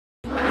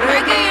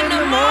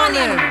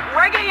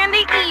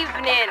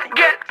evening.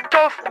 Get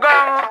Tuff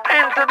Gong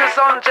into the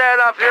sunshine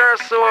of your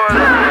soul.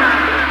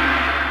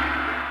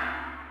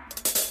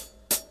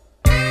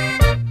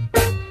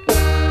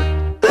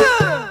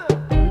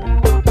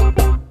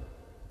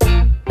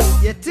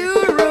 You're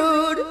too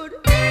rude.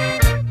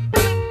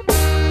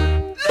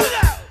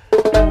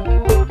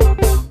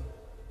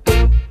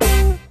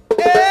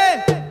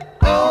 Hey.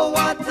 Oh,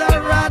 what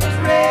a rat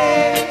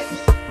race.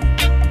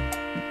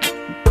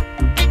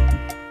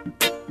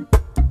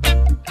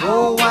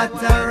 Oh, what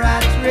a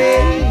rat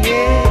race.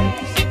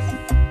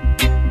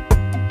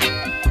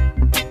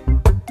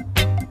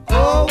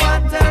 Oh,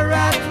 what a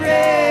rat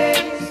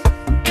race.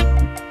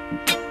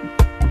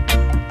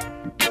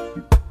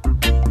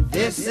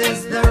 This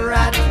is the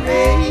rat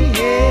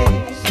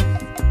race.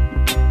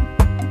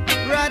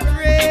 Rat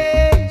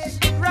race.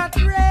 Rat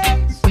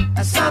race.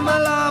 A summer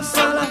love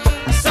summer,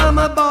 a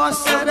summer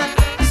boss setter,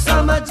 a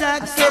summer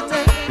jack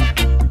setter.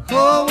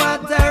 Oh,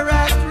 what a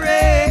rat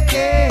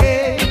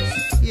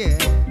race. Yeah.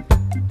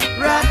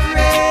 Rat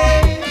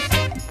race.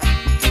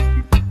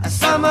 A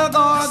summer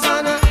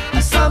gorgona,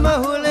 a summer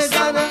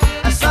hooligan,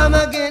 a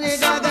summer guinea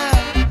gaga.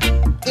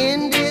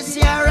 In this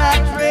year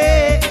rat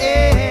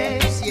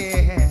race.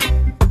 Yeah.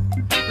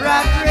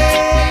 Rat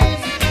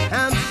race.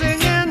 I'm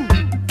singing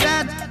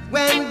that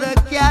when the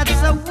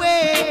cat's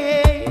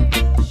away,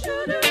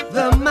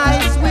 the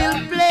mice will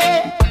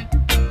play.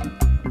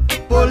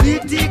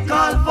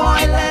 Political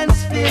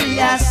violence fill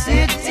your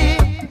city.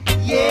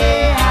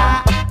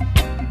 Yeah.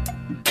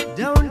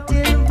 Don't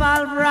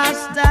involve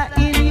Rasta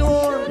in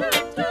your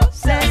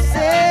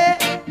say.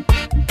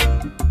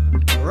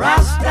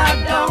 Rasta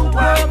don't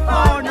work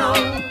for no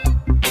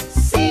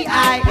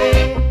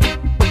CIA.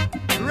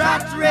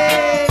 Rat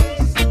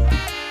race.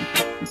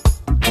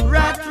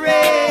 Rat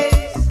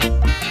race.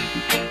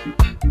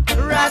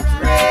 Rat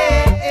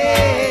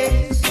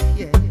race.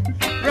 Yeah.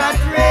 Rat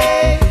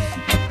race.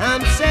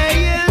 I'm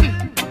saying,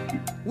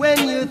 when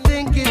you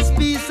think it's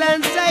peace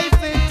and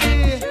safety,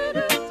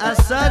 a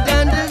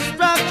sudden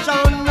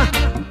destruction,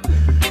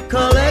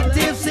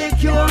 collective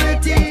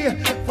security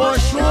for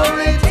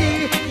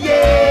surety.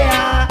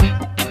 Yeah.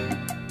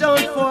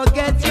 Don't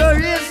forget your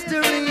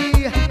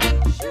history.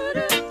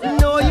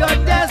 Know your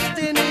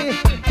destiny.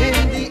 In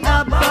the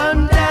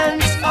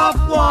abundance of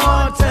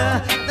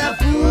water, the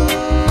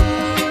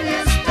food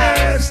is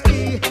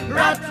thirsty.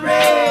 Rat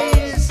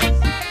race.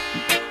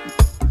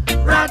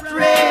 Rat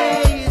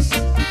race.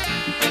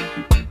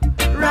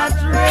 Rat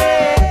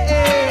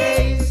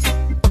race.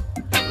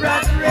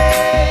 Rat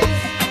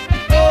race.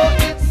 Oh,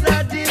 it's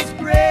a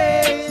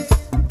disgrace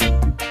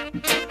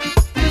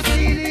to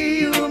see the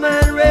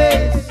human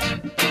race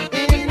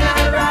in a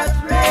rat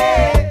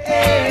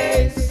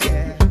race.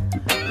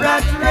 Yeah.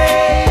 Rat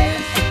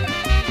race.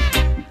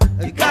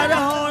 You got a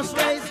horse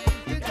race.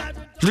 You got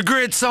The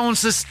great sound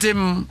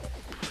system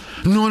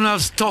known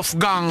as Tuff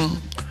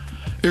Gong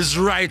is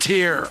right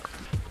here.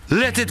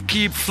 Let it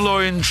keep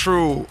flowing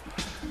through.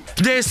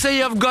 They say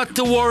you've got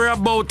to worry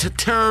about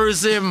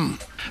terrorism.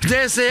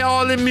 They say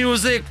all the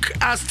music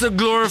has to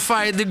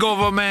glorify the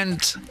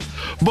government.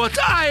 But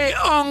I,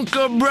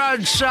 Uncle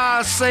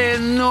Bradshaw, say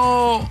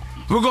no.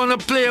 We're gonna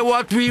play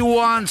what we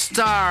want,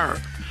 star.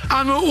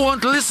 And we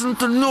won't listen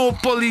to no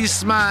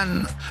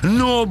policeman,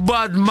 no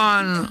bad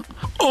man.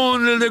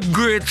 Only the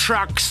great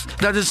tracks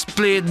that is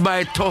played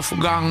by Tuff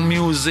Gong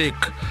Music,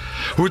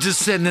 which is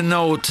sending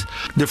out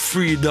the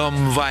freedom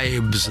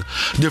vibes,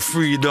 the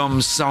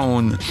freedom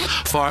sound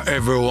for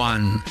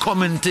everyone.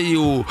 Coming to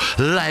you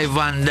live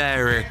and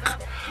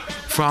direct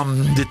from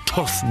the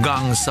Tuff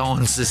Gong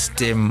sound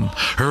system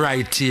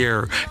right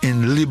here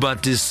in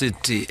Liberty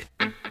City.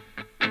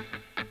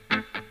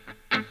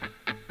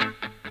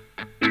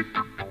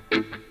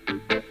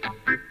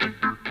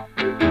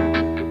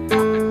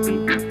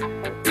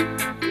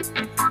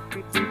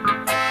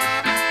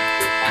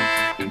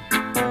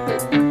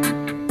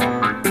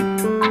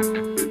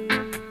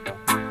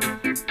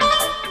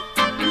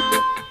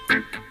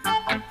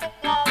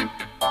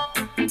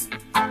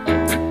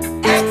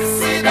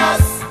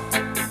 Exodus.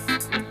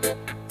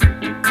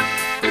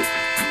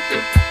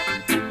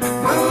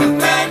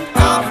 Movement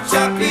of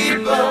the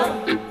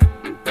people.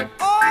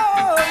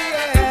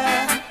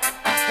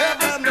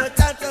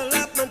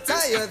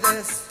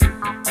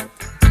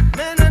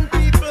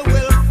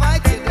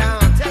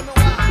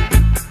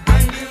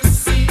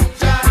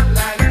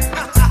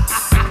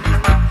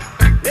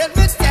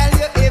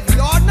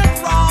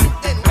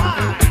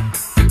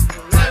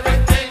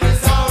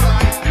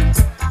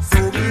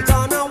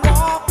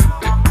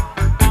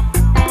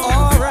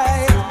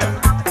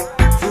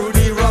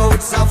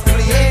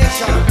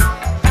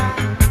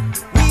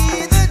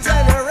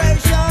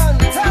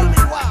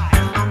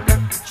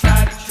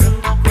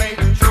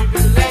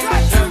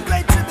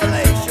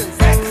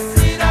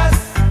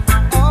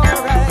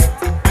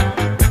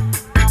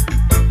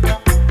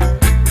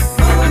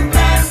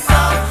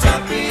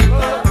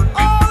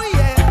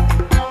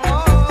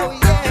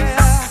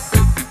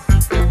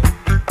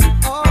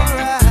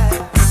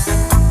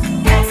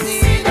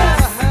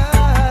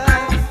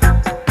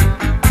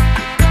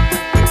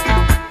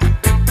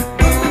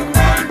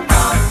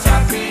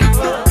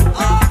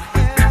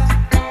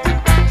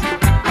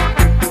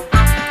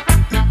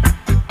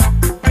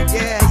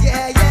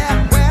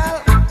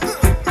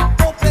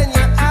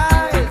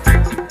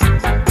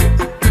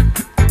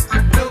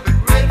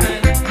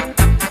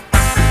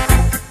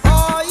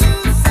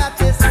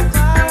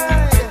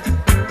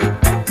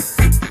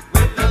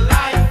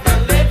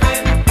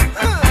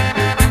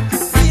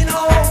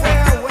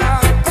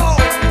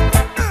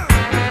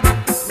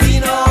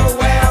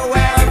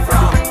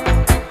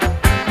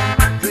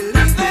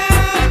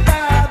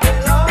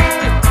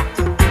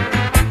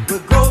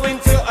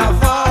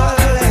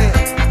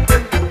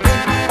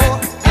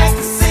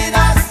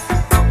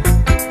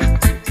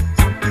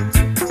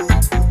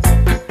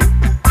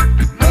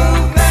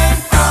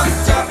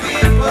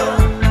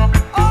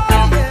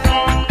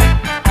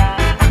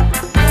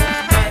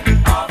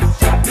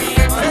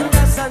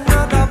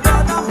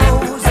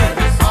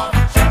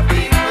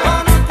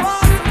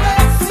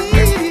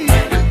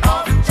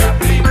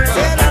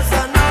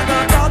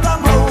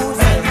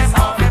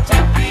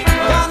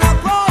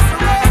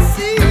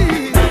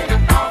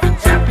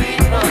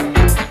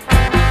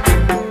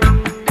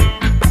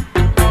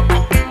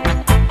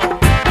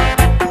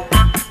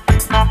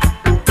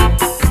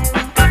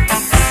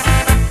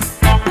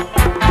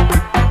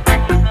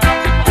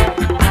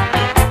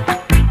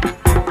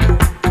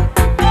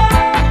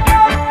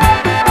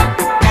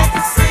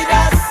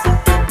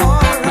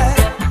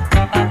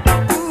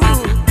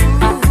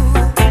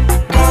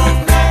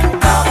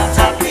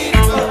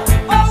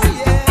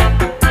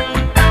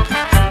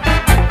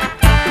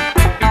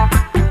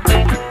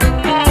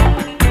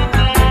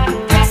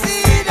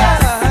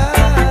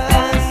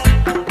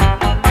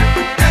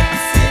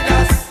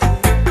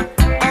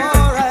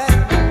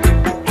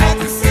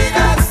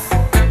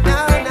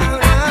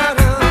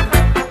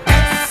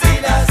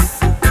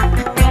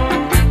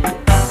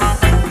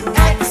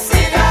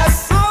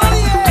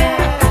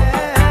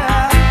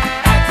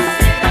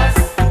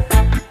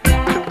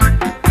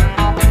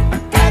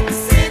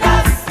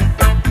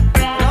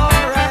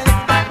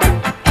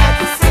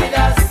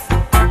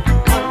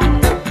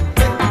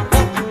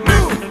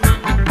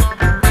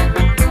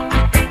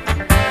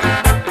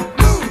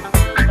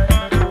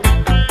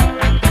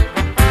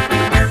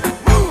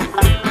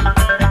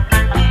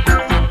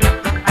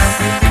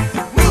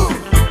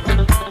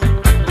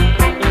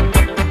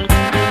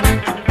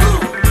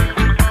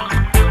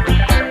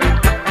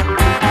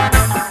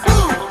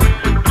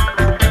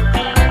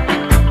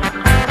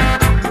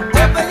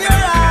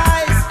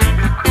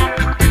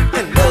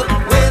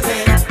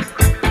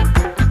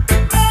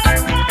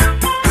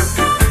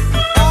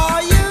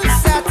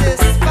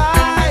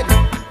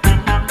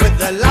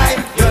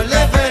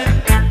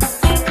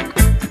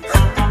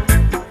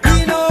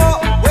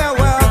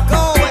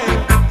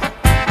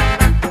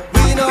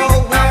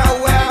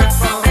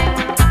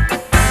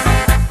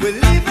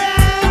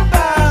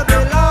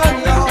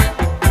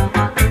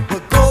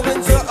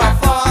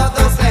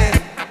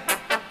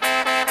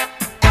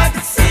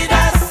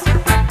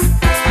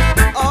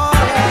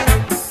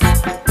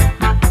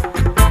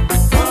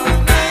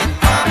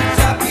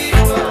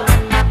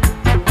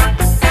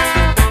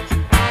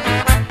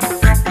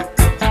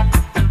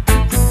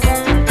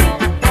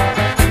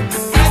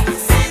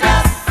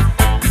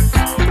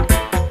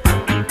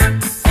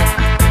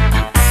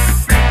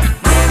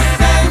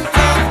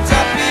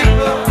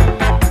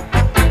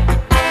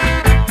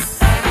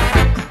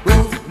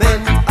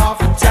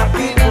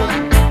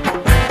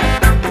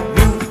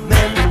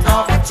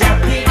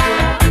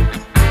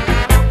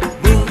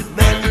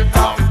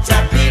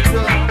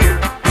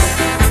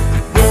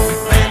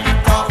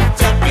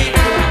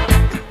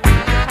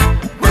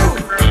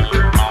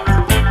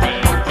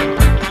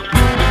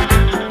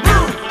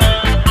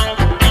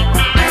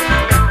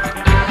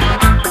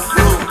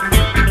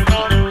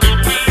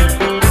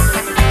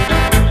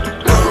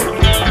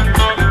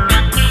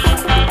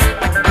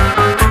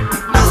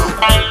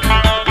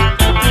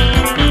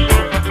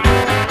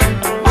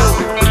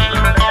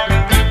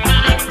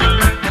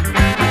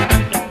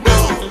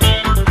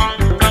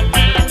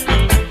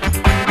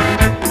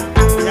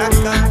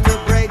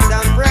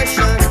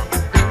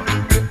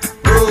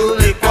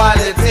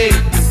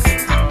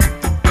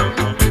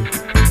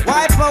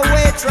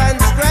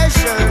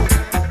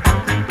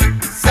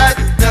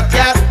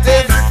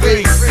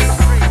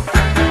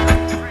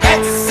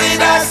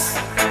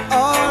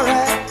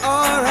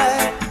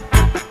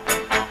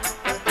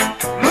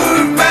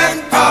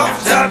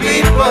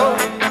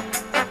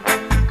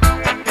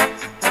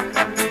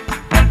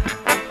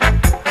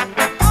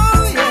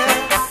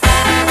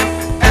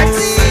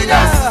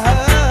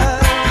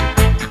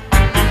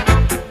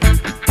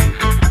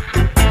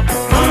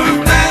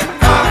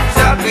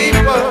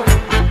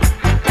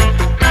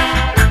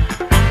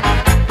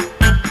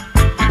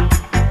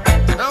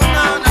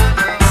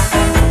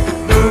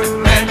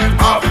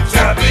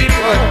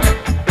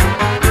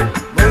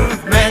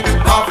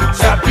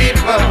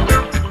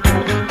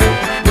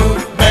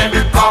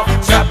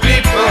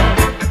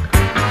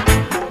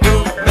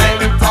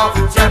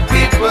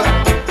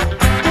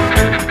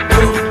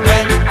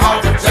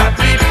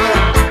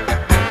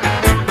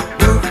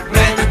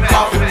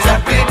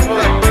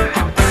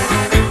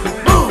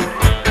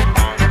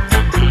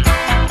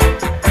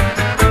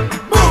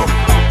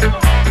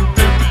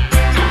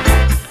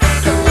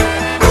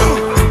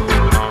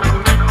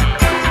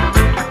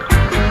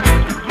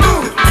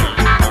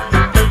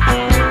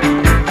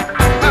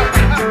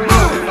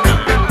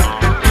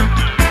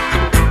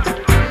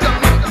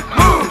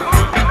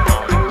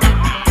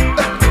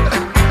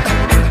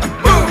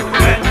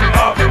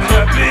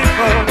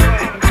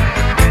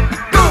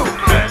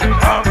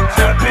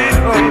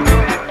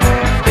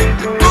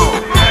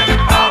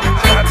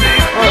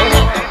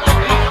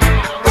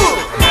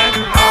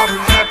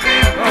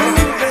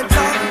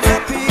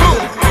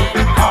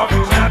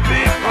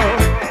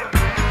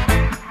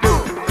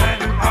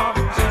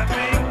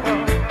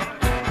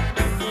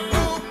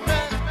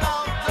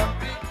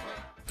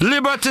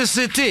 Liberty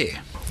City.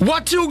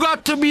 What you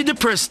got to be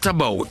depressed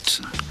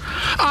about?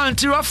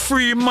 Aren't you a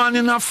free man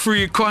in a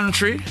free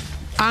country?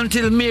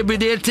 Until maybe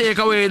they take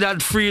away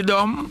that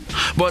freedom.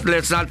 But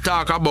let's not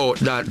talk about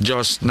that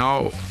just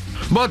now.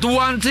 But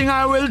one thing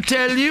I will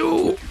tell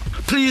you,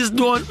 please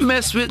don't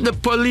mess with the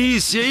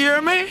police, you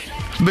hear me?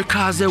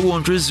 Because they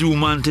won't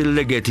resume until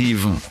they get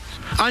even.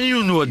 And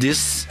you know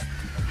this,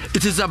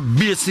 it is a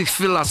basic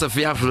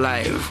philosophy of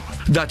life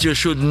that you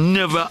should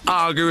never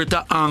argue with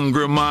an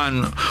angry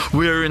man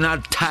wearing a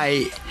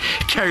tie,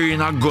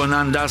 carrying a gun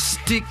and a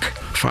stick,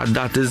 for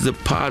that is the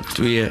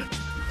pathway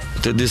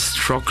to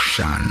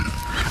destruction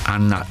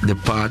and not the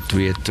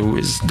pathway to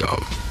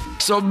wisdom.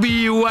 So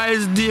be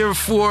wise,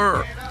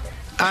 therefore,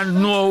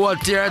 and know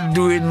what you're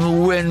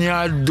doing when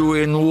you're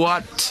doing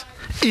what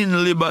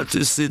in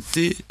Liberty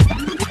City.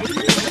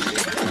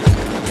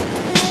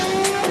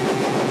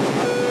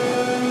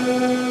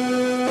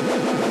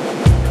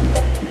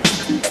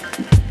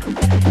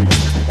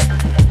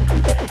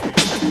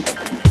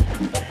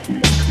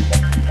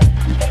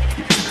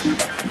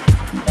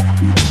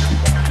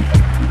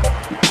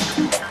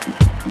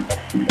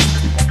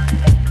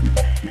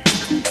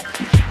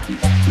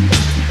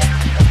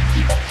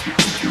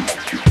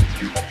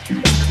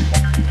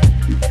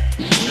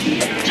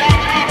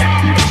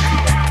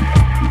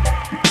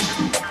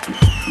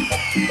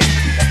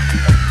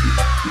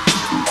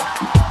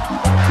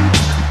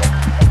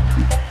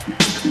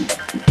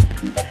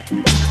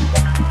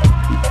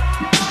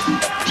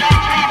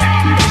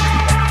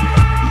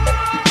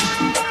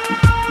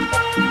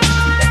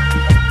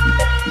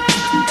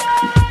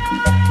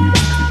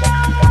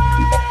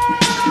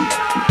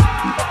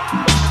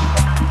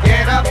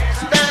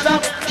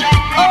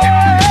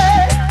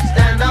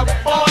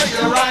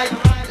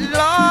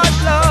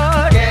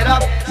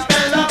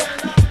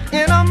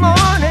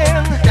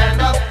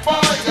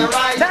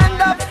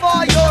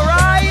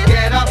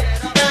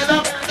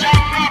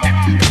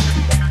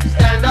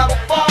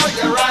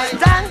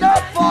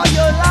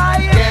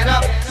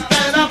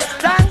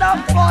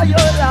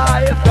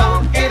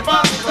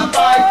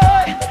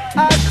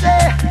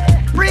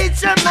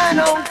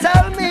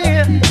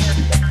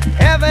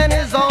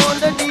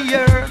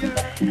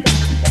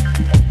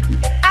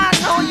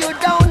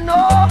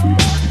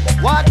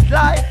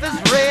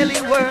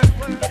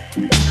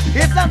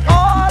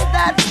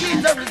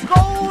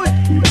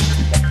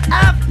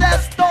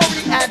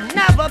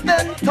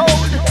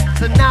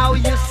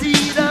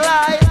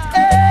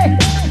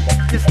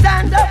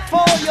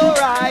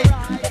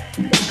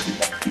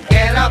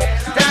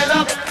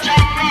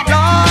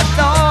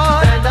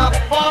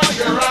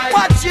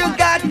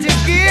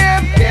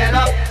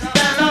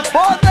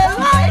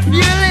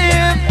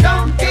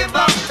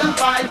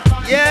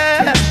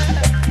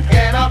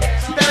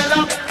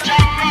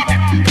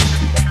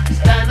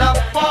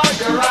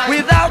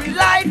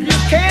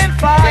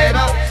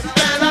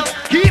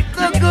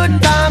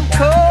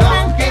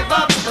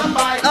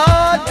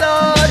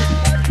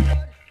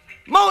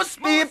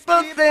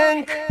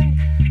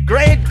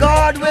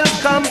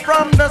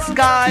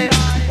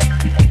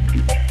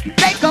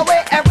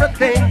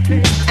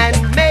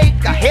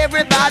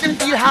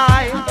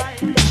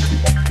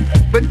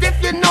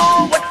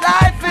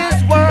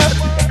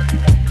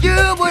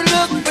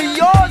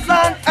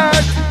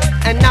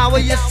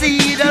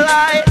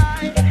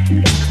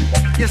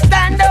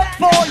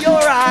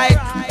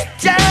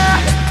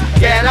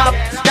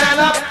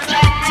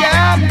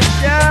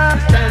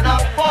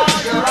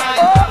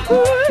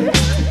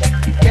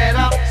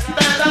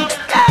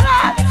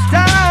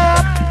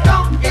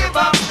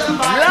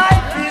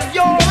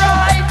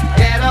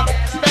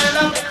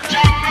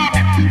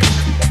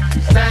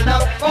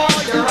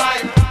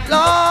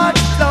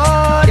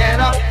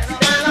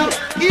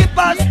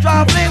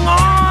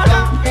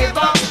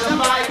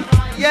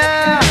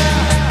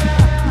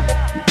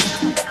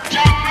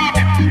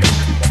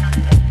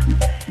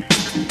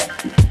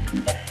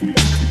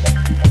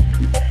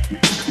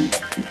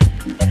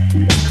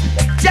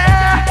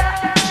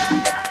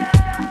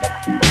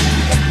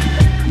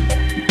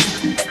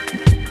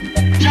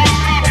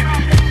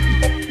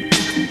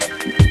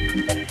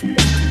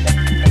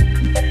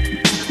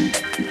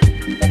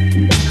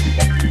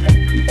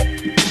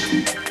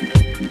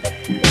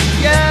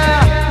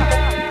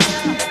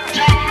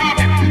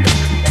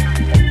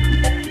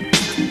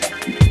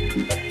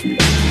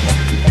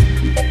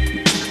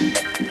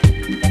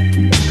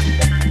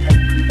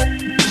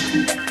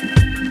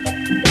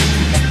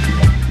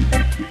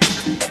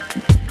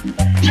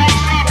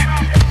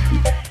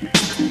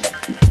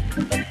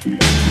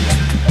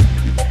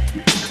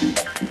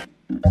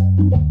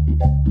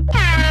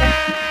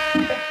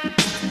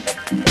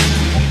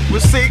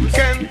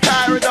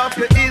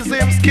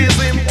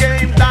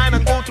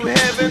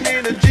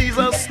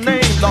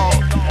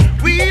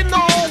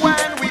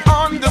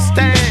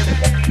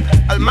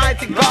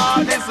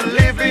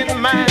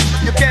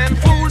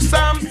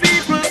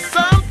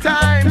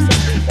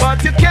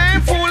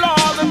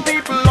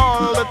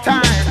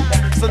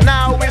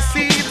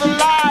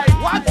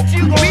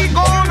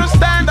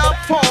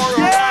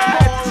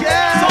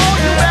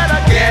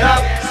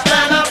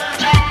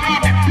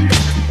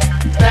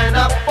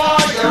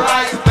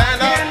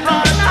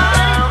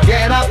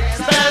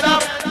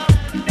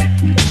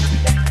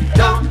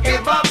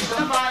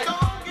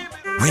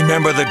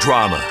 Remember the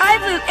drama. I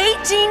blew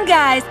 18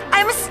 guys.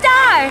 I'm a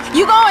star.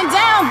 You going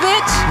down,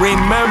 bitch.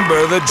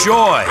 Remember the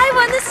joy. I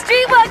won the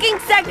street walking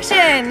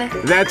section.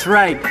 That's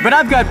right, but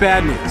I've got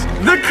bad news.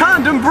 The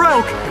condom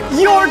broke.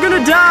 You're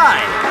gonna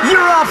die.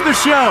 You're off the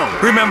show.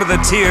 Remember the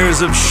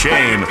tears of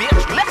shame.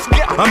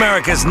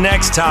 America's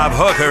Next Top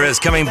Hooker is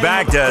coming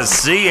back to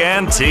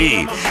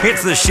CNT.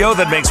 It's the show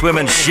that makes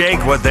women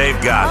shake what they've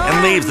got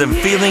and leaves them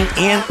feeling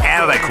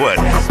inadequate.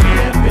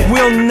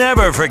 We'll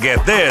never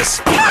forget this.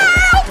 Help!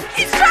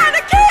 He's trying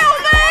to kill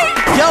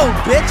me! Yo,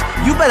 bitch,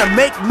 you better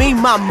make me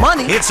my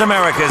money. It's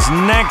America's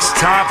Next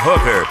Top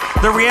Hooker,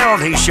 the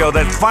reality show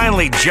that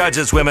finally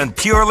judges women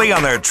purely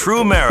on their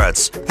true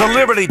merits. The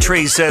Liberty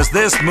Tree says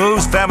this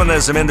moves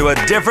feminism into a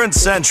different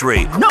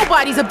century.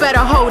 Nobody's a better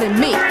hoe than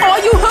me. All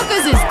you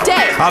hookers is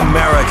dead.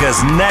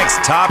 America's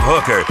Next Top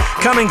Hooker,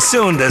 coming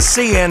soon to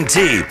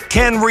CNT.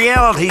 Can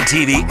reality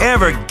TV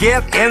ever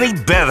get any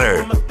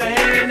better?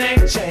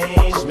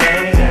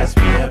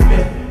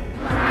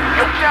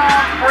 You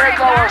can't break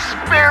our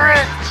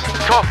spirit,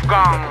 Tuff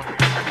Gong.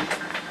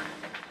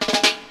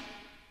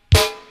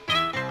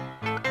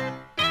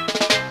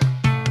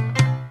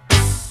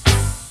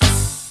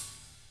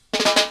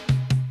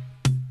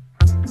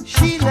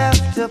 She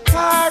left the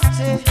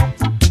party,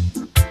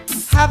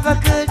 have a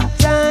good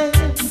time.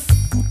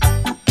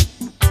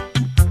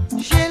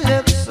 She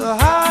looks so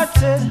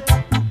hearty,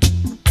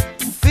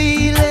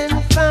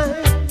 feeling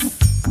fine.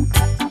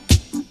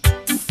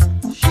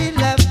 She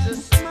left the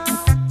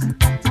smoke,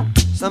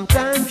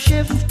 sometimes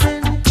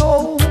shifting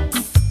cold.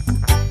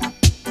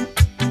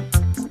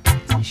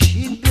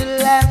 She'd be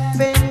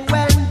laughing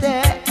when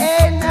there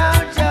ain't no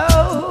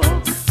joke.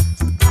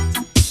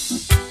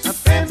 A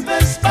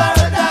pimpin's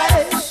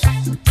paradise,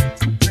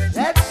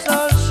 that's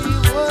all she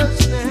was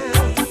now.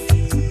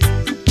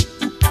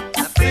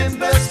 A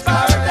pimpin's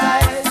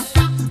paradise,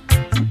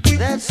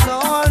 that's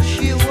all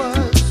she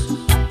was.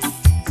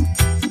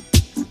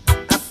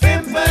 A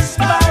pimpin's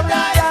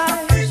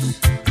paradise,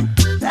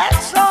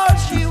 that's all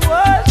she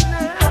was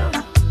now.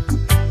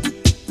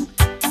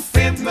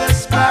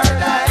 Pimpin's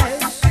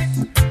paradise,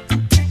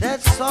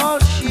 that's all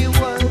she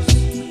was.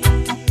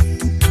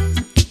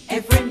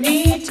 Every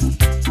need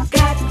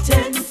got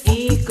an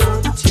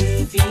ego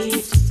to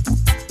feed.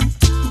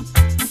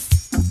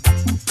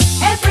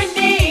 Every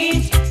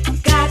need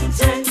got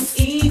an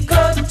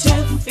ego to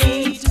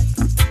feed.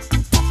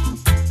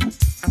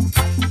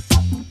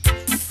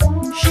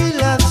 She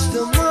loves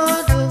the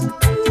model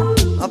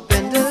up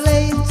in the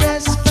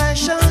latest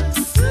fashion.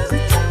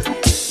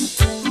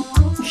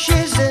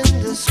 She's in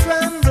the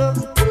scramble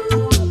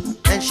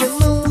and she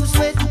moves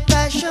with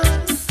passion.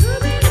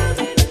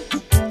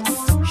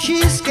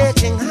 She's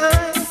getting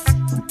high,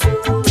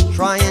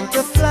 trying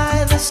to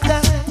fly the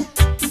sky.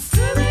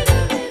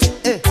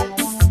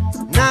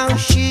 Now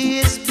she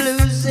is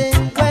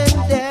bluesing when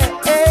there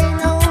ain't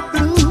no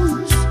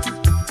blues.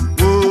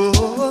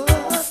 Whoa,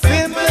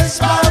 pimpin's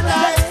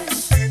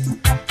paradise,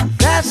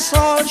 that's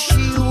all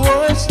she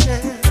was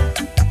now.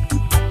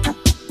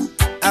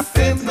 A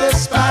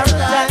pimpin's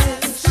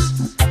paradise,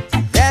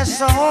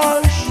 that's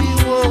all she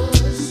was.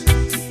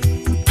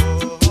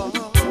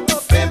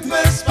 Oh,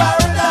 pimpin's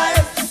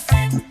paradise,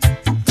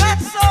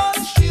 that's all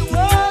she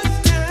was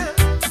now.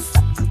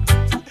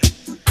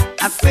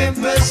 A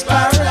pimpin's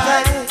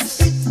paradise,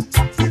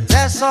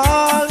 that's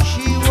all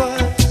she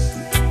was.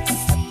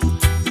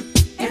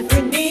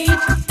 Every need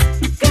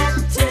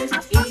got an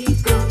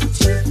ego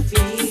to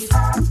feed.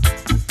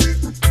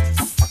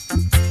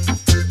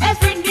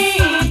 Every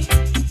need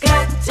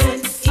got an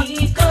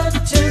ego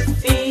to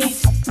feed.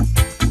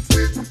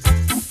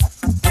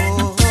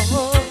 Oh,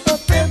 a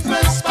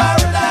pimpin's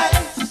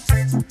paradise,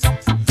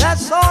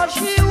 that's all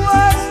she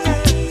was now.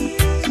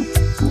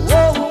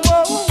 Whoa,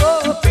 whoa,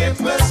 whoa, a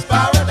pimpin's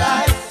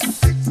paradise,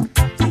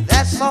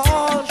 that's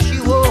all she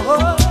was.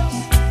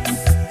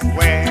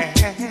 Well,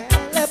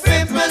 a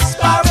pimpin's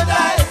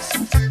paradise,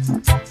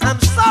 I'm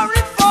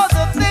sorry for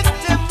the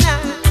victim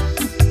now.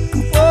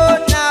 Oh,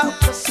 now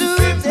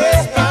soothe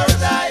it,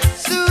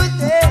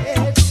 soothe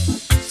it,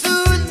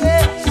 soothe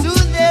it,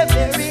 soothe their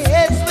very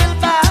heads will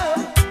bow.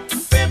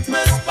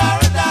 Pimpin's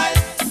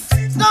paradise,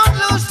 don't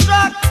lose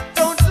track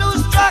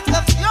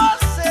of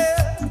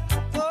yourself.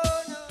 Oh,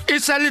 no.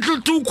 It's a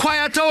little too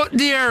quiet out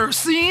there.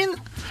 Seen?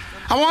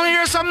 I want to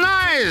hear some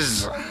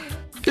noise.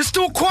 It's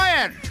too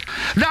quiet.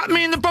 That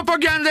means the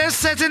propaganda is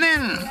setting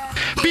in.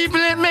 People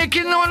ain't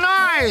making no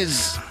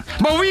noise.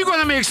 But we're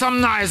gonna make some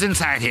noise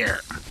inside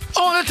here.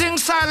 Only thing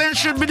silent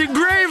should be the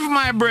grave,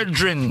 my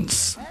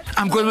brethrens.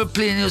 I'm gonna be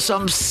playing you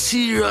some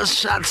serious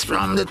shots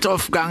from the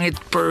Tuff Gang Hit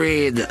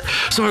Parade.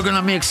 So we're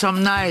gonna make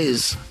some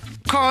noise.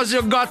 Cause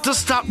you got to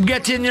stop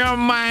getting your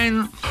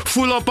mind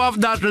full up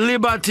of that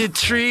Liberty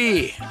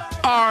Tree,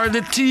 or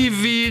the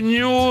TV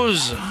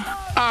news,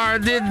 or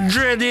the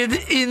dreaded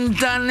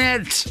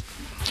internet,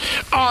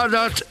 or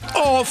that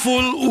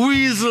awful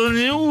weasel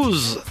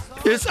news.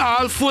 It's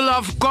all full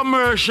of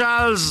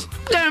commercials.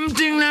 Them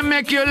thing that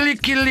make you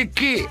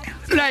licky.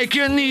 Like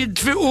you need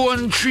to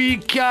own 3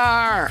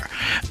 cars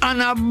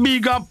and a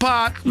big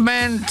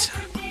apartment.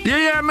 You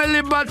hear me,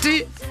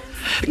 Liberty?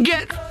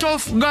 Get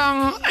Tuff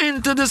Gong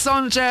into the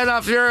sunshine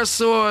of your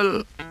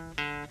soul.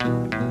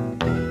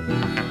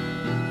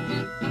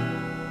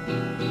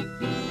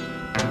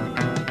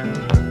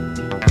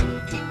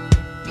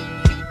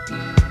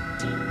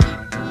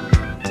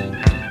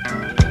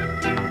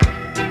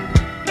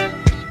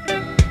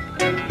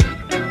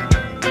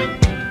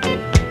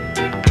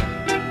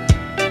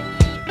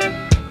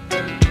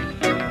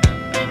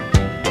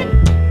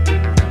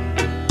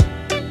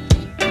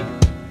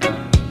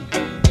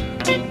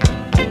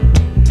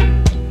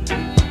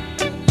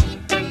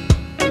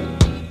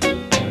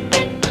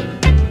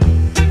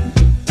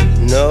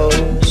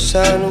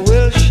 Sun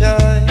will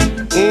shine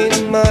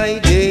in my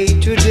day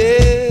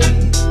today.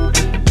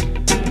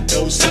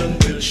 No sun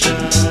will shine.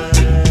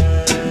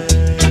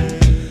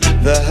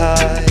 The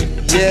high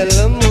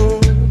yellow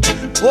moon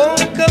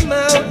won't come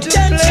out to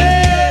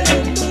play.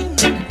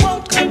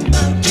 Won't come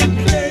out to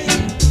play.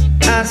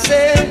 I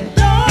said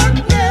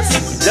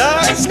darkness,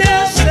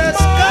 darkness has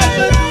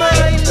covered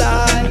my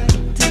life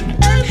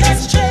and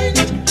has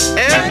changed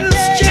and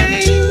has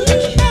changed.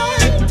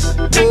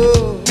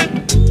 Oh.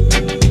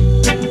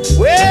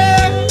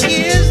 Where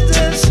is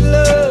this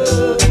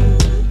love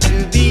to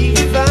be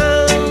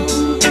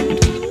found?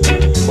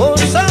 Oh,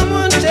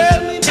 someone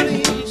tell me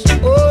please.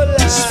 Oh,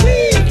 life,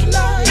 sweet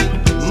life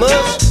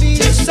must be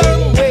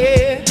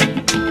somewhere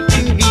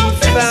to be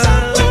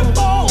found.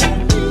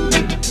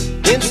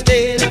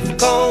 Instead of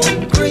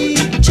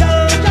concrete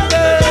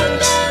jungles,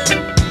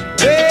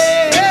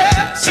 where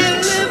she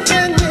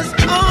living is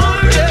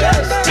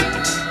honest.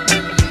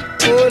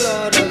 Oh,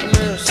 Lord of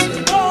mercy.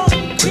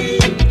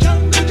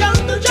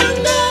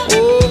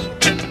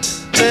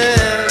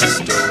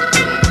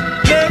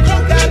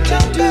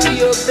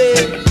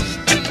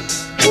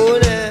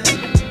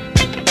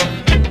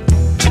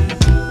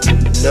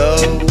 No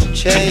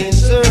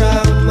chains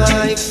around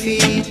my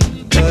feet,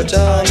 but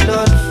I'm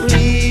not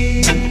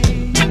free.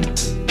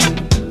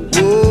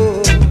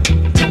 Oh,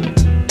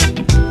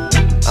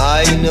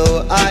 I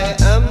know I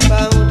am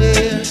bound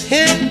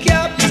here in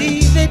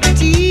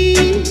captivity.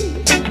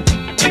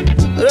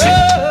 Oh,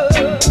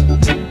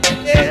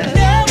 yeah.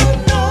 Never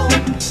know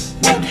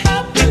what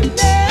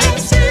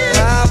happiness is. I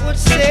would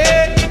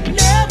say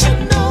never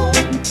know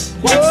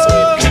what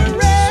sweet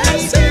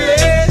caress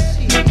is.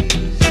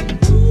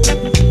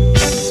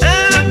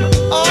 I'm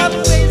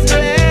always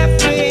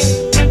laughing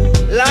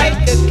like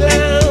a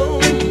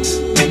clown.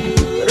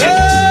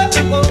 Oh,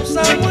 won't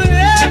someone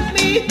help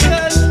me?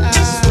 'Cause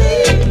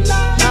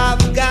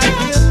I've got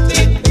to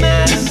pick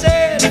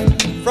myself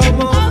from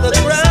off the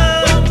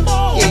ground.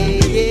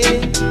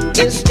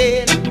 Yeah,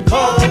 instead of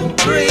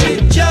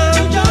concrete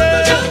jungle,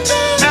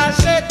 I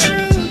said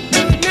truth,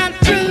 not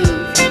true,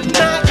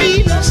 not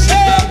even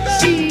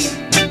sexy.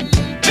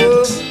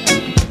 Oh,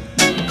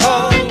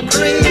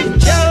 concrete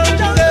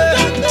jungle,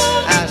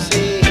 I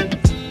say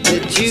the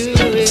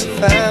jury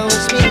found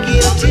me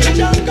guilty.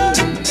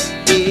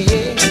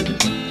 Yeah,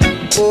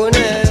 oh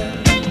now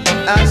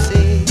I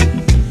say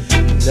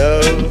no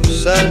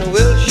sun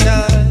will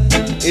shine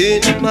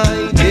in my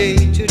day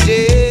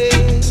today.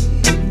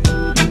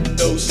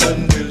 No sun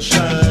will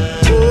shine.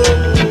 Oh,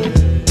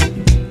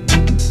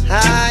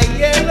 high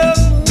yellow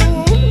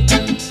moon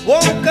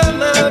won't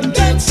come out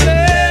and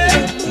say,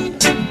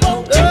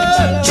 oh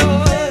Lord,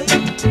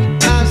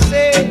 I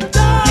say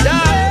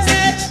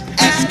darkness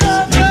has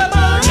covered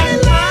my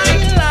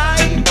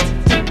light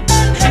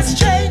and has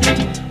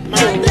changed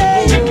my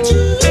day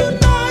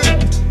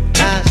tonight.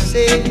 I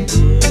say,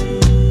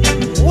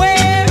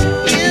 where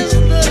is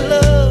the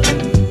love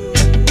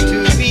to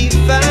be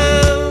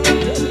found?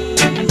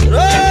 Oh,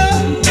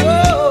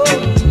 oh,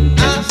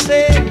 I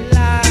say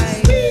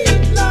life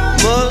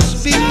must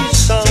be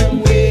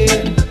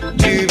somewhere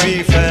to be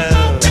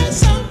found.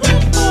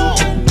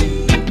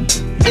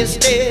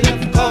 Instead of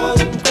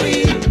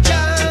concrete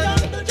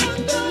jungle.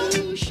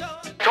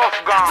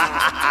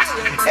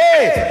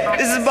 Hey,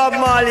 this is Bob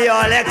Marley,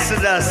 all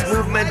Exodus,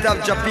 movement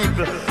of your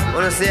people.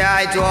 Wanna say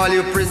hi to all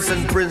you prince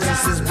and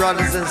princesses,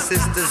 brothers and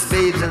sisters,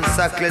 babes and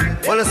suckling.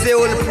 Wanna say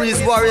all the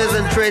priests, warriors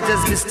and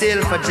traitors, be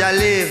still for Jah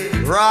live,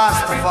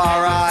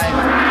 Rastafari.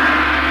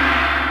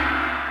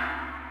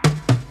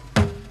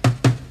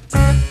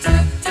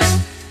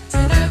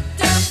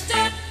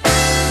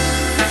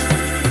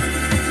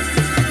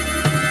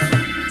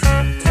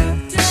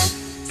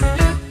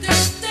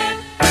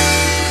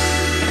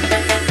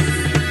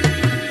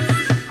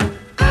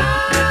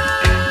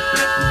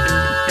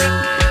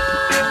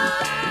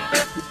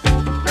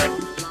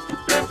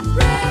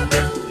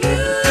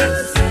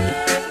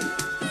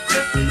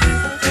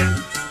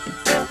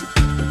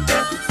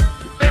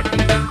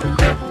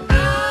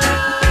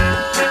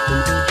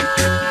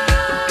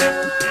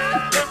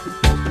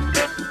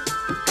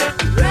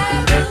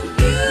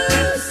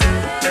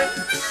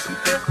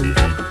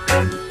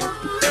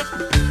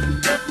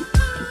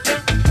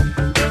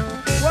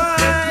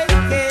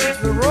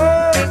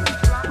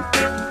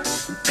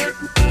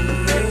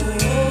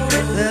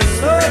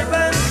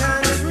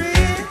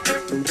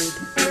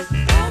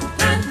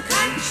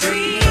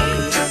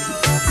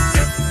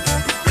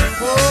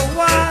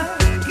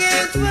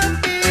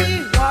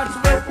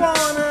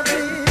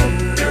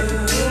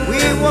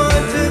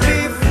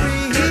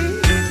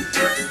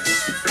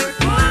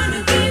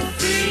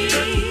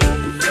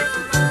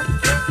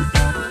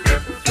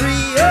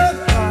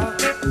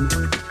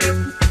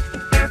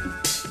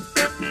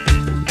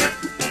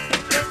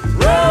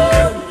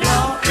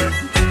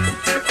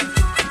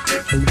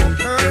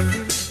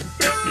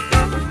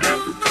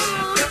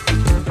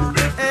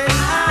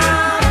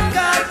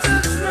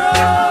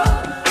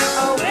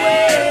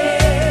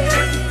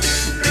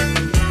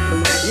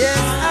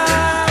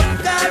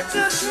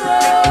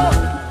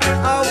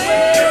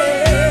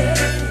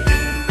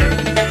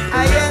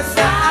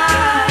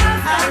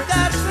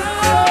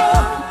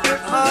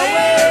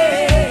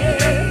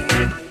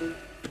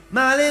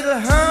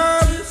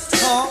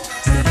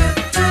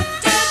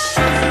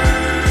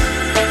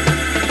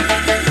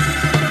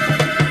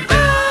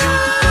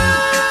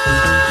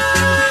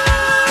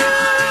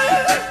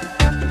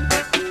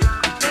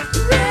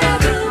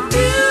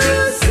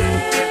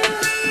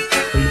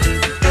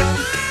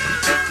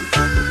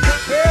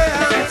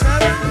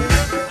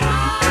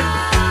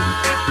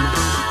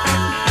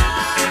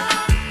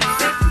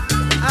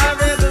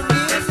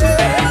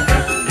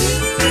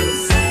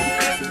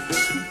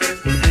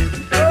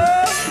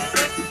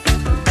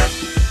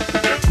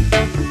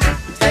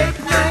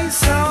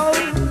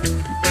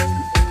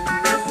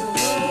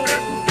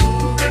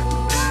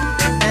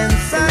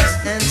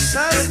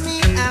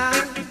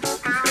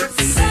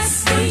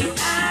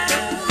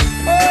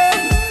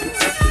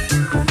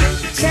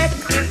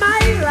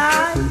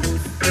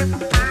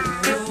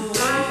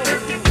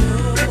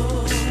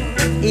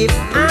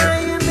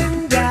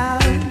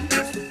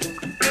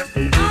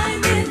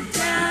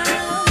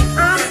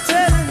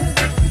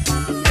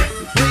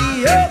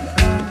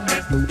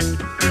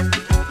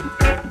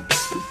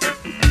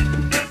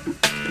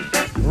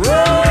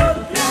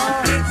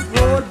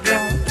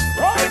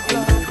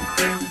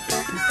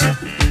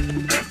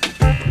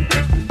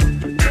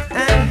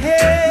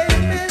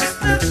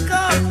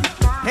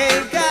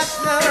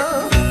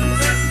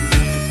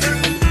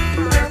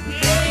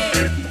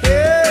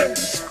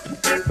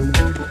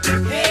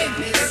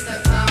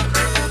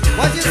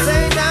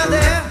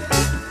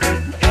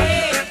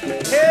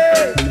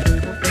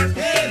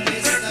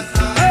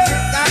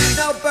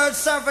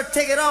 server,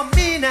 take it on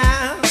me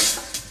now.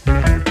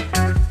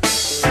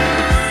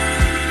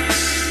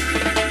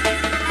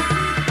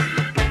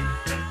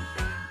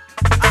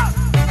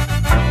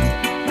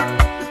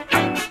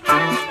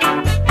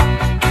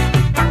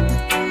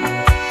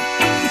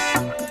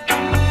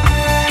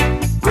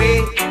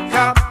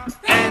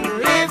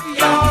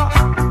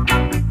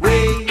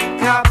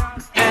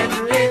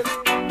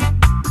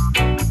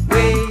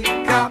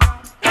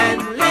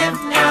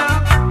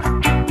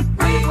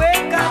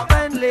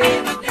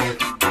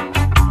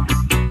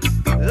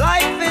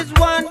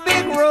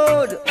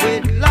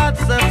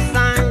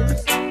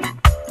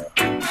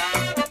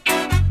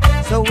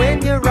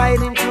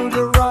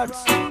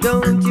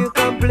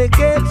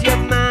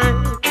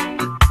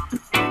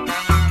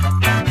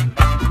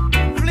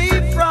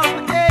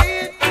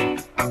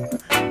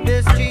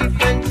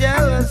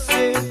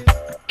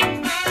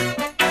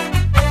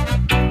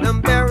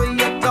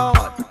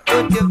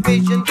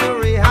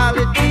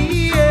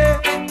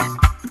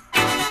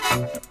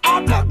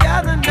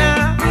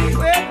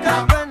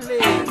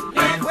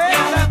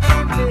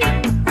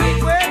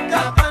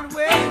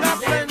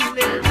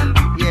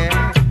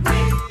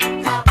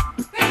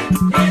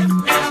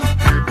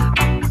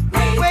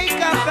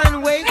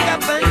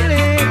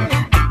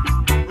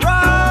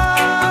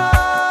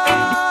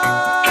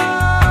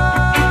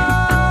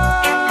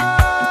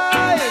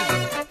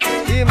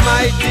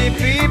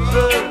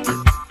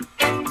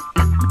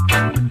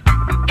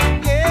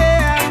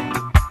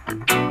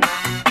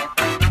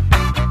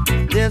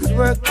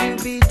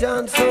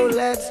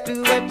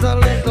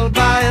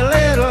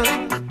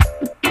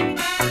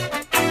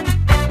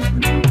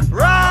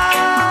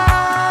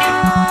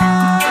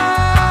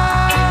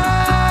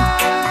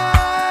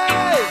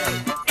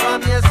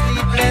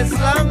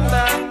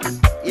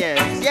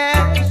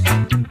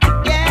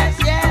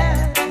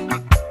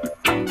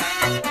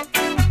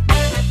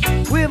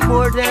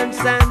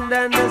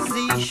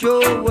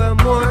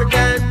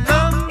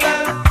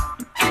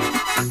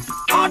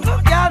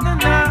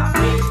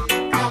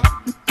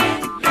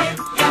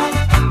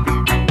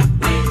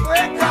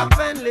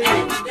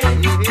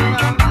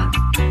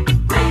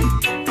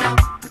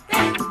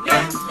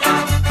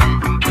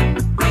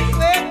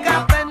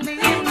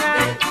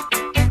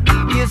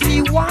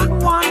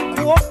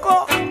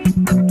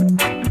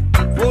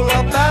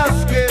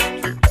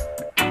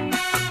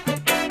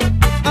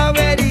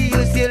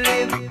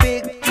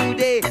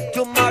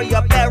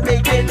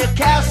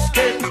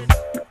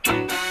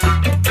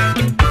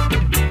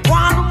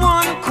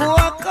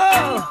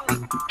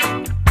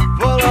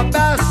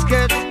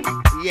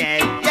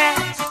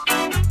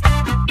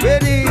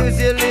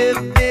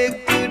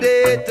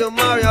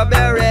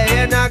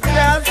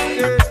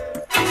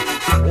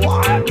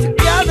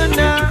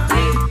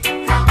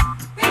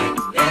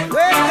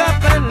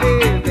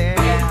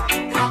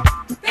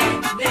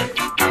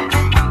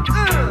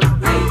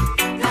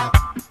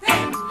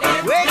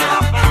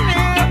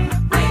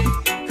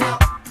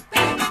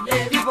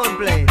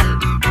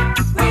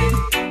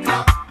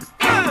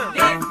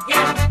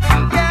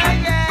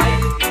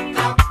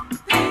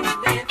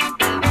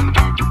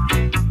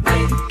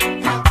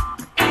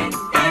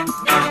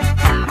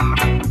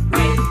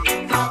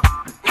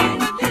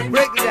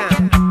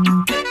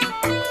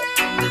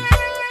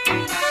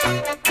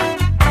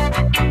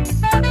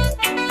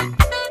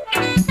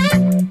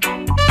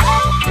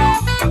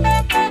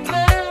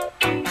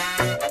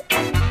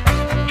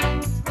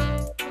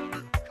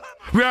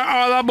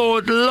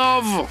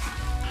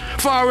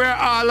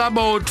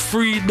 About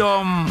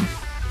freedom,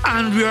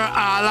 and we're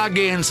all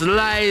against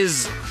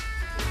lies.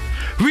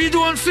 We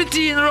don't fit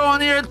in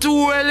around here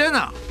too well, you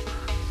know.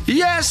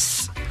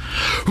 Yes,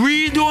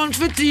 we don't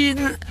fit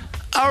in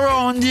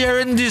around here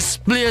in this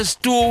place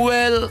too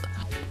well.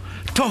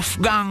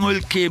 Tuff Gang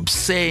will keep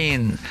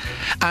saying,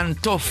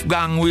 and Tuff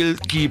Gang will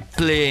keep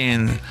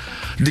playing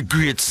the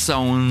great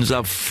sounds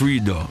of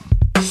freedom.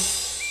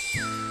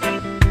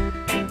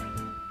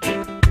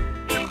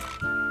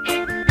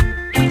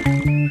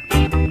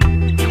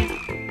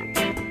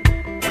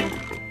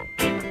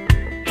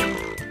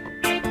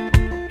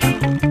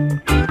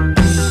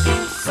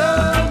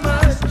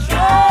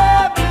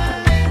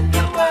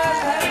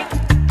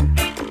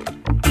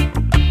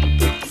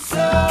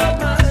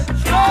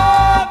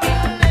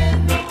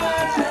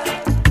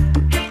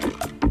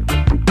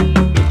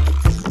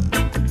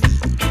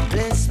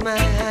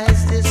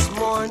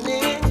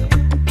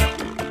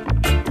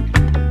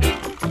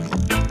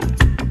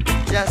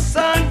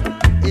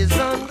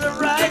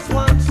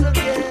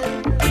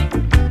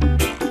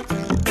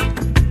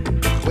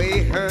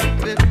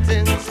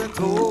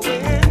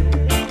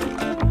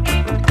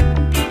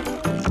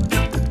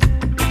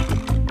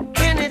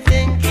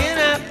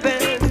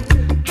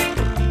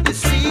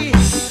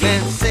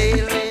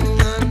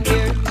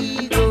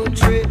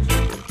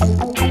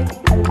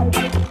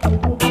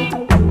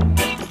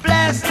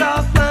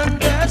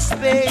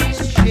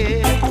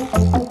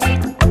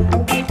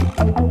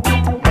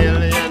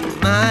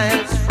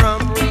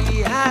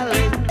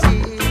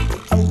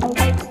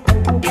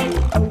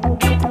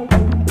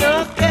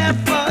 No care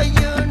for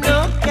you,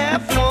 no care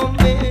for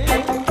me.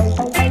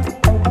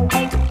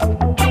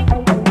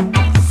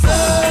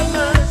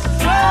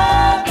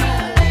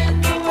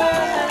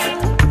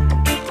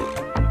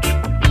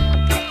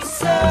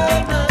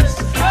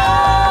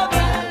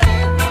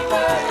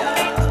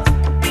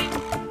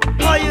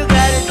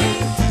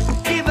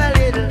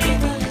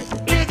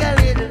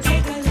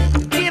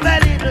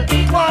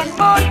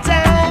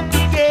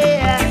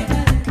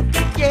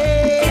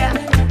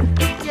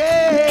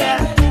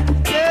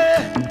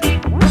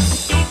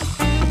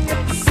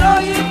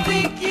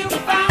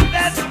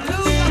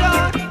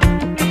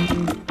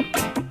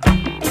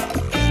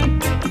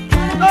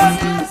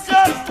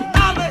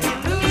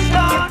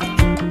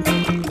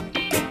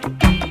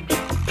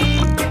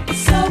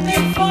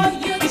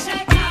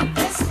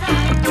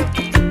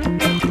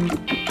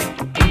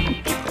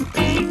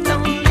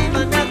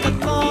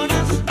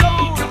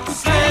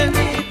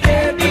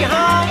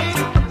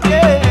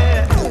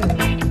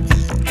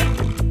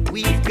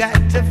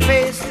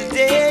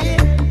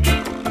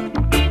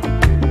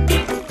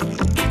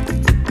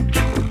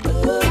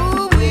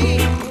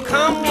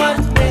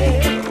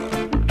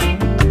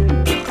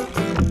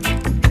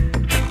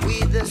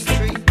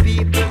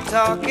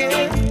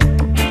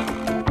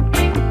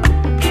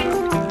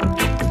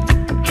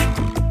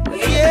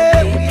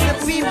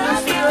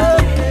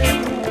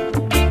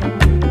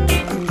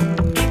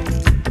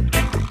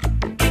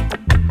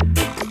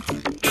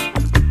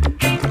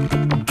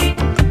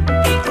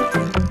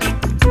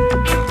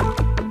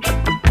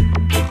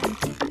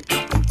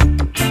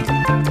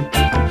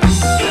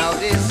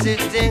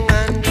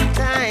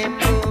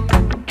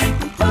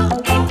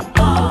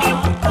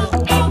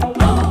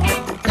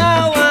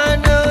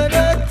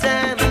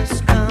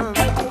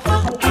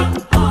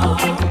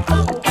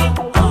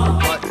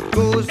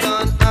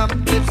 up,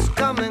 it's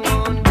coming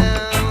on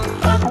down.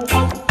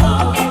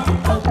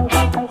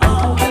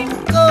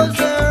 It goes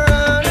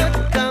around,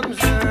 it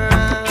comes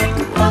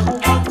around.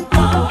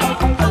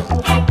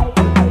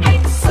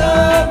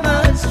 So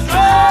much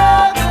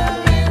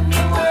trouble in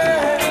the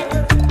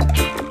world.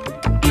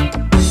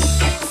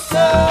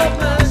 So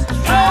much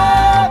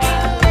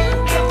trouble in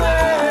the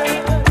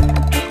world.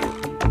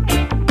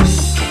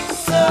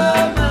 So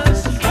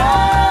much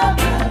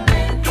trouble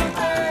in the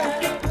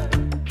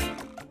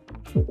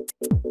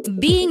world.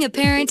 Being a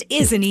parent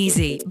isn't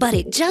easy, but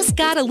it just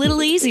got a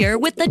little easier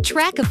with the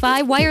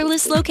Trackify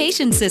wireless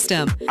location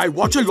system. I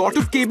watch a lot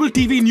of cable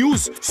TV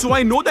news, so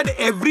I know that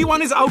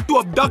everyone is out to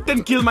abduct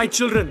and kill my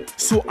children.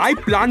 So I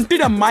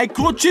planted a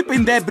microchip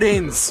in their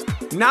brains.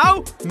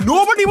 Now,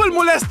 nobody will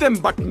molest them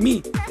but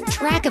me.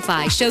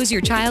 Trackify shows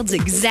your child's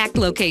exact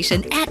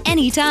location at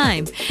any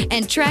time.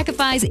 And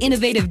Trackify's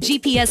innovative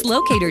GPS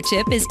locator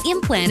chip is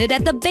implanted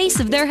at the base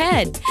of their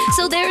head.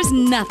 So there's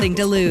nothing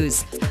to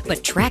lose.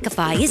 But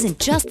Trackify isn't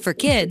just for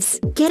kids.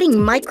 Getting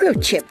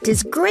microchipped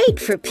is great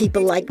for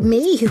people like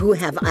me who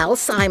have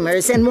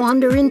Alzheimer's and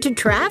wander into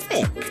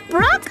traffic.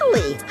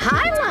 Broccoli,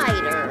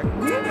 highlighter.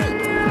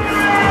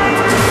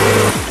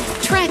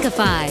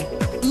 Trackify.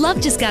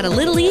 Love just got a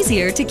little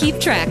easier to keep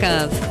track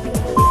of.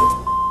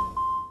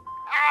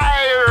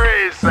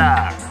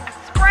 Irisa,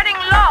 Spreading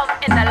love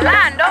in the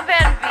land of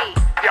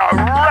envy. your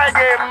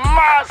reggae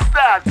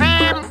master,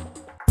 team.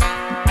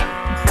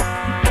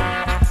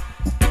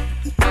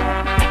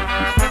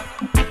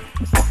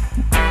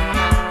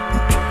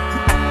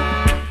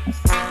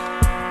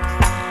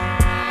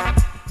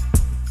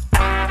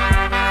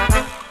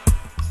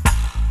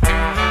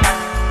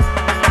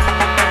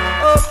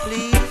 Oh,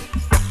 please,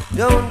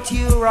 don't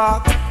you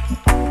rock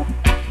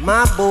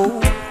my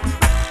boat.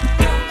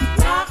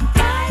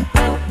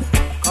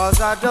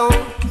 Cause I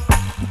don't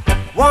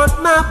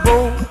want my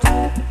boat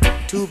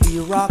to be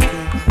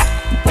rocking.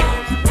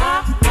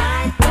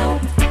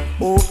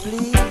 Oh,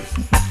 please,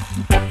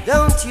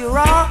 don't you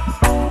rock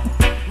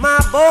my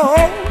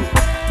boat.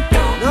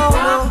 No,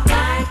 no,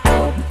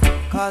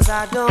 cause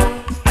I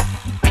don't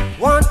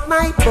want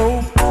my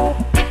boat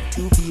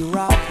to be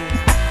rocking.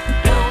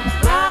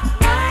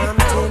 I'm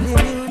telling you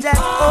that,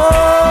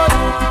 oh,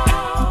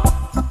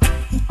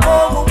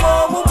 oh,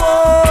 oh,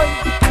 oh,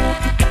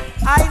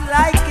 I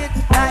like it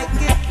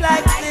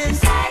like this.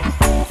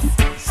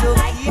 So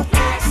keep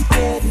it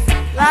steady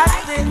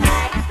like this.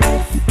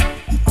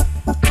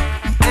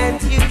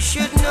 And you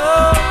should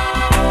know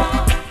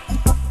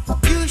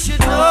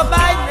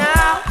by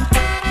now.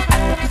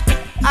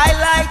 I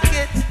like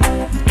it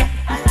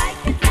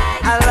like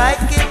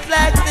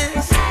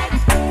this.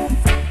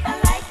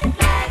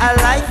 I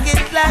like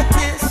it like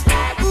this.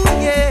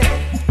 Ooh, yeah.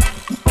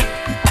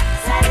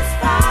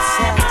 Satisfy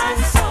my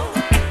soul.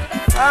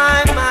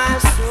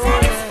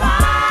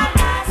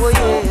 Oh,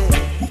 yeah.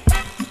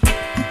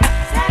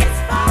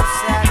 Satisfy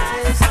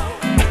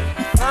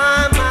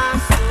my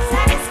soul.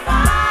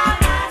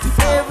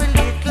 Every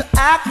little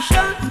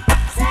action,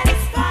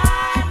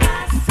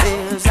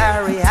 there's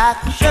a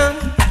reaction.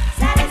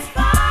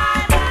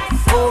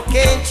 Oh,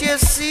 can't you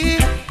see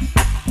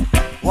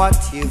what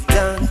you've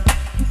done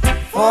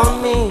for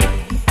me?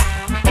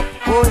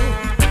 Oh,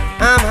 yeah.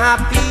 I'm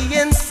happy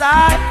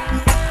inside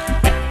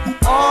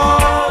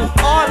all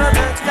of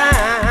the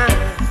time.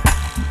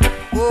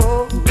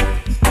 Oh,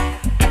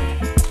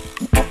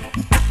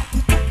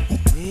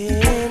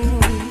 when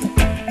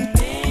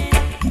we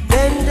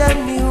bend the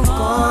new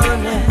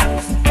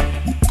corners,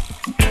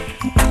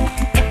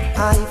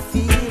 I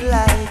feel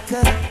like a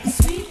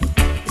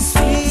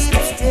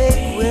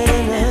sweepstake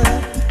winner.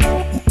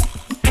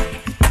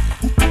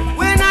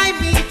 When I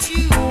meet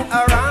you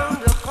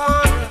around the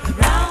corner,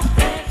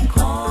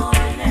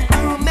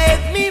 you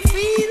make me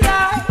feel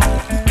like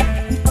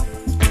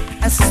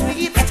a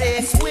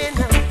sweepstakes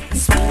winner.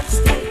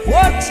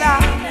 Watch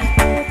out,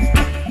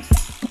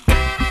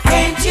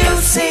 can't you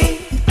see?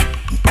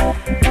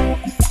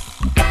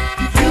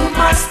 You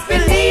must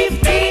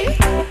believe me.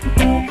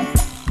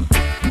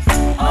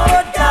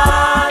 Oh,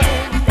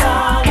 darling,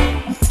 darling,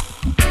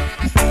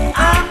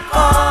 I'm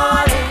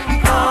calling.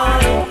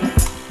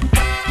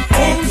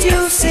 Can't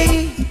you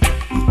see?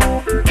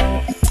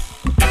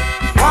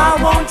 Why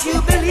won't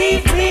you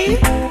believe me?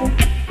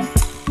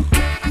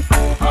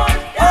 Oh,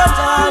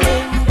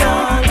 darling,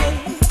 darling,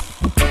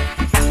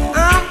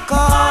 I'm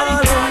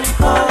calling.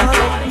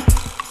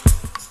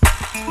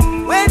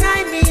 When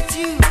I meet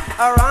you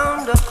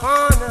around the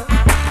corner,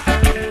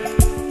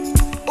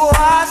 oh,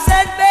 I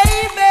said,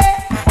 baby,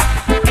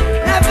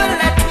 never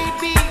let me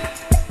be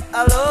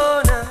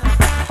alone.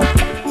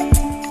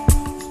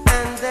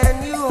 And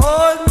then you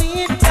hold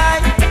me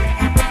tight,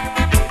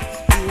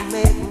 you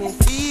make me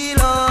feel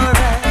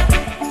alright.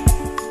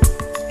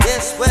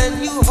 Yes,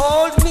 when you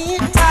hold me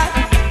tight,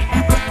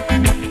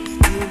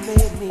 you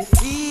make me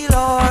feel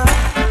alright.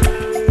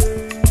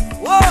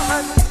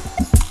 Woman,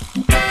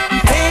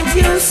 can't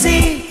you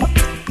see?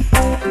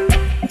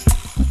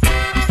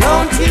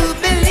 Don't you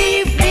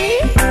believe me?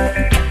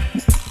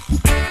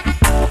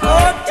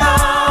 Oh,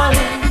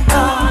 darling,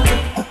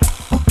 darling,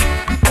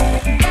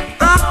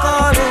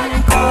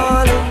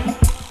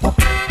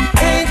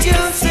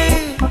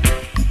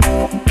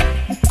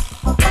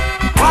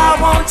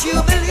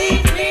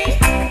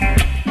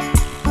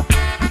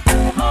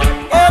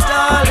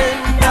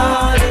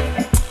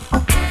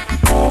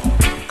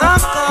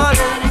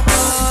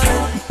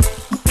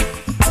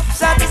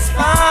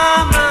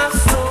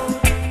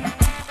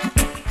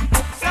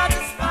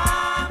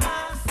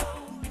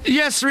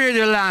 Yes,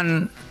 Radio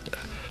Land.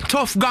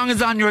 Tuff Gong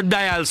is on your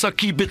dial, so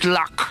keep it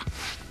locked.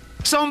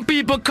 Some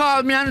people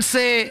call me and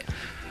say,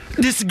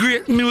 this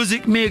great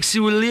music makes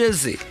you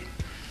lazy.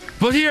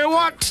 But hear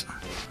what?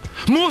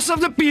 Most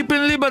of the people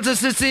in Liberty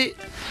City,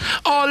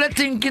 all they're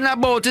thinking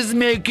about is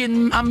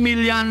making $1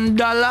 million.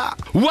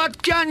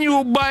 What can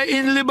you buy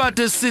in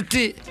Liberty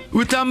City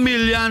with $1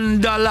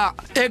 million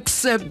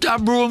except a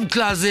broom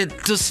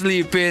closet to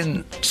sleep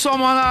in?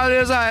 Someone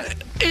always say,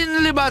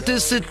 in Liberty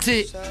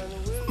City,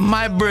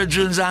 my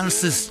brethren and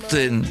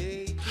sisters,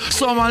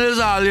 someone is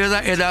always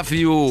ahead of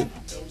you.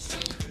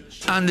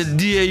 And the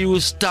day you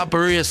stop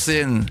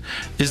racing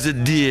is the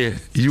day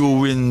you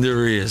win the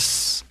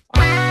race.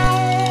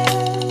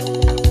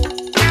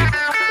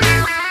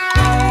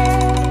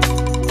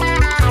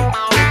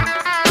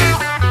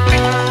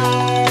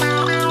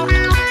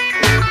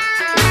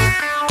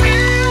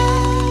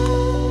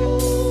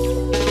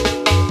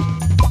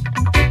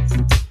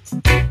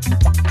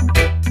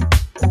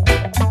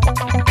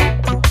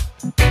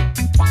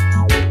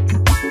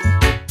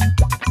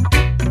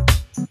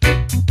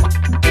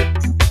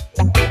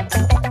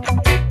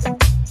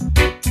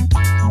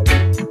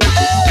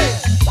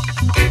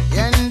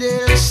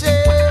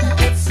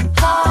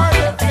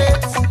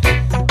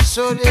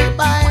 So they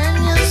buy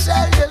and you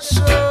sell your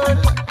soul.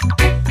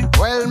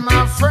 Well,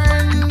 my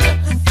friend,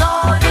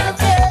 don't you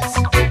this?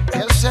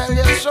 You sell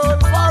your soul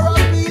for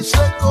a piece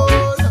of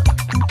gold,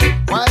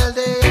 while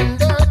they and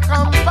their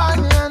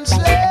companions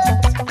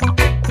slept.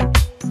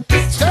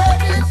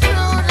 Sturdy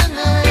through the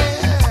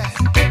night,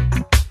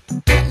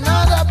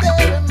 another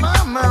baby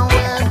mama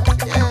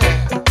wept, yeah.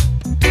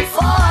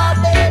 For our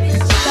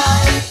baby's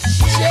life,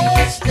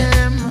 chase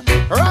them,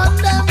 run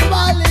them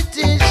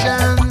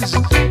politicians.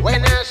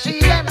 When I see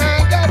them,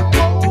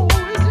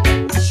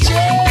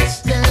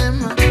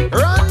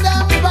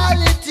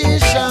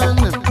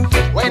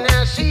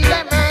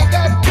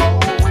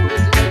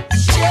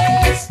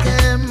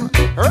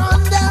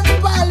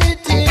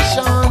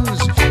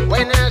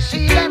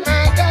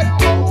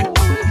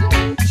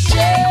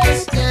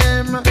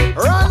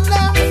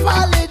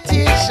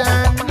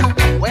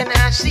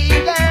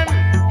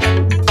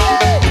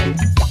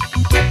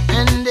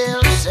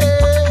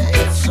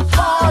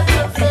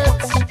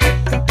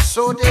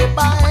 so they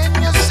buy and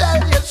you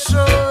sell your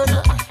soul.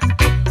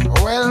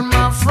 Well,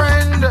 my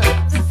friend,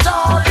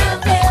 don't you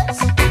this?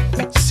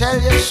 Sell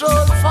your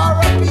soul for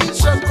a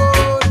piece of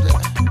gold.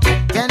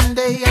 Then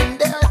they and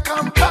their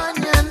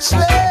companions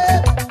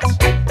slept.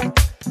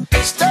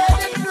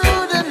 Steady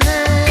through the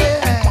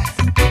night,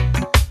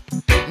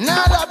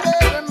 not a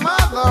baby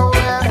mother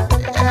wept,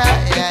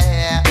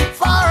 yeah.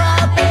 For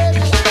our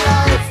baby's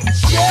life,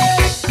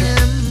 chase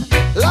them,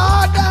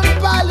 Lord and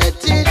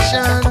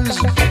politicians.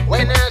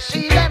 When I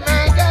see them,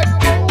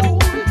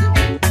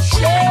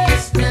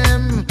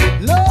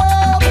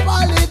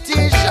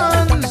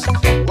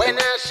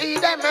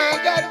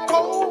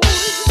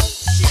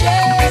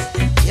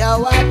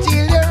 yo, I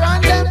till you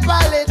run them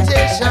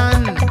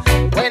politician.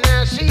 When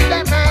I see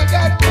them, I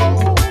get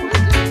cold.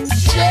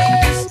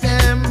 Chase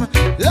them,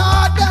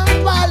 Lord them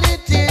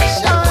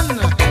politician.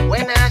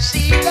 When I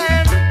see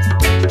them,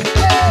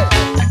 yeah.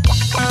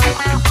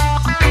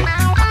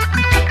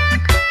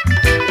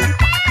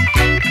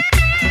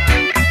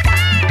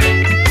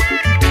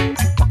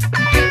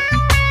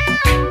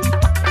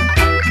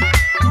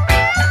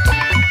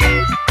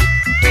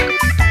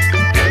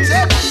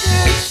 Tell me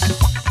this,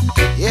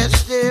 you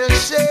still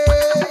say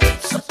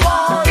it's a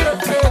part of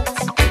it.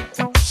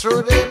 So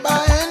they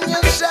buy and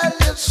you sell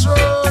your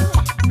soul.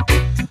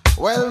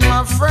 Well,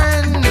 my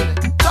friend,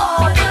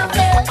 don't you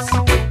this?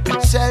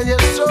 Sell your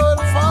soul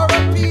for a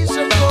piece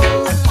of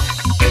gold.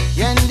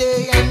 And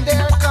they and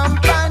their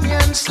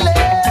companions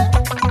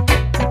slept.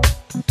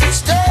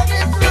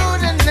 Steady through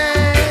the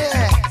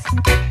night,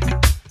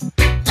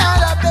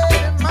 not a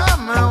baby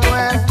mama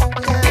wept,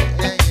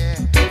 yeah.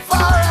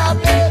 For a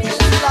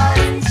baby's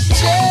life,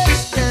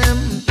 chase them,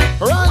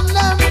 run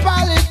them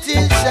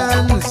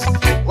politicians.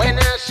 When I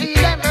see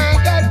them, I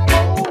get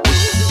cold.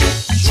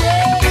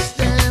 Chase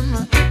them,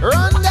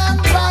 run them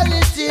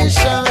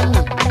politicians.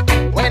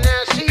 When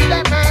I see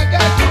them, I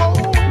get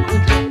cold.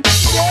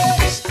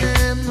 Chase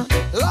them,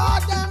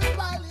 Lord them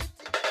politicians.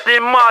 The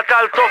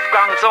immortal Tuff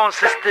Gong sound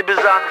system is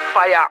on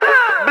fire,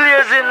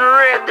 blazing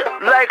red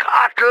like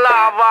hot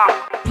lava.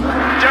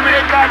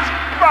 Jamaica's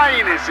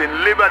finest in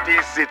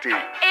Liberty City.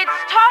 It's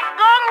Tuff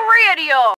Gong Radio.